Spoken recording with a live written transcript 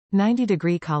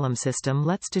90-degree column system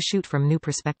lets to shoot from new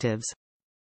perspectives.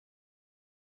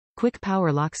 Quick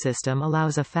power lock system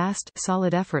allows a fast,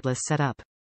 solid effortless setup.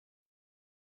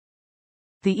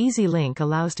 The easy link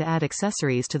allows to add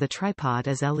accessories to the tripod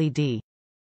as LED.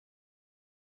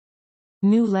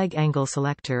 New leg angle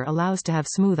selector allows to have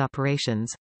smooth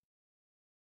operations.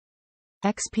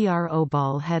 XPRO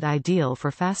Ball Head ideal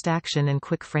for fast action and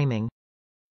quick framing.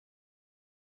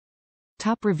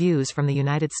 Top reviews from the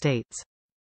United States.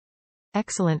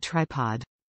 Excellent tripod.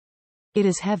 It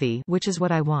is heavy, which is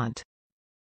what I want.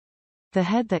 The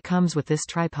head that comes with this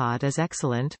tripod is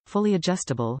excellent, fully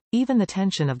adjustable, even the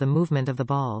tension of the movement of the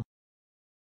ball.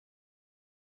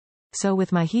 So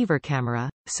with my heaver camera,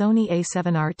 Sony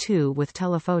A7R II with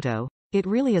telephoto, it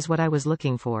really is what I was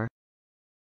looking for.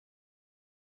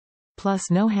 Plus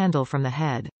no handle from the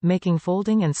head, making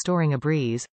folding and storing a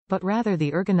breeze, but rather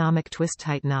the ergonomic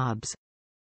twist-tight knobs.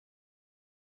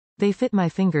 They fit my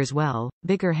fingers well,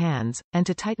 bigger hands, and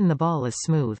to tighten the ball is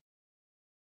smooth.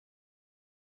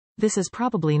 This is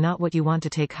probably not what you want to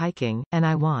take hiking, and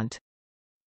I want.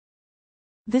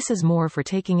 This is more for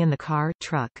taking in the car,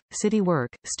 truck, city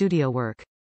work, studio work.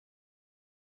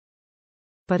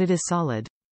 But it is solid.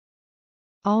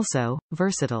 Also,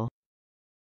 versatile.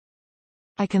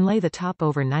 I can lay the top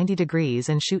over 90 degrees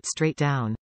and shoot straight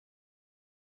down.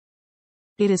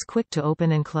 It is quick to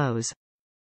open and close.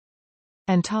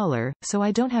 And taller, so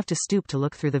I don't have to stoop to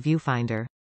look through the viewfinder.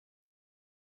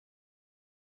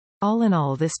 All in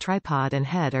all, this tripod and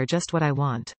head are just what I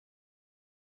want.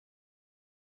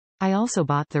 I also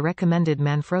bought the recommended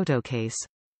Manfrotto case.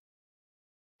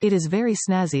 It is very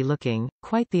snazzy looking,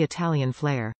 quite the Italian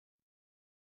flair.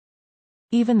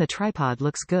 Even the tripod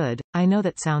looks good. I know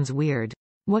that sounds weird.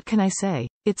 What can I say?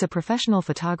 It's a professional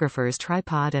photographer's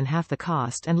tripod and half the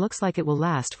cost and looks like it will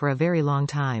last for a very long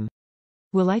time.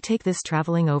 Will I take this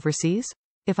traveling overseas?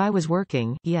 If I was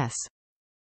working, yes.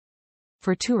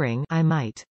 For touring, I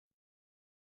might.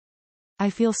 I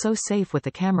feel so safe with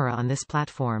the camera on this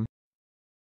platform.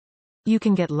 You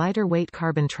can get lighter weight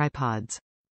carbon tripods.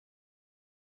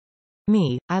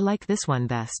 Me, I like this one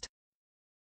best.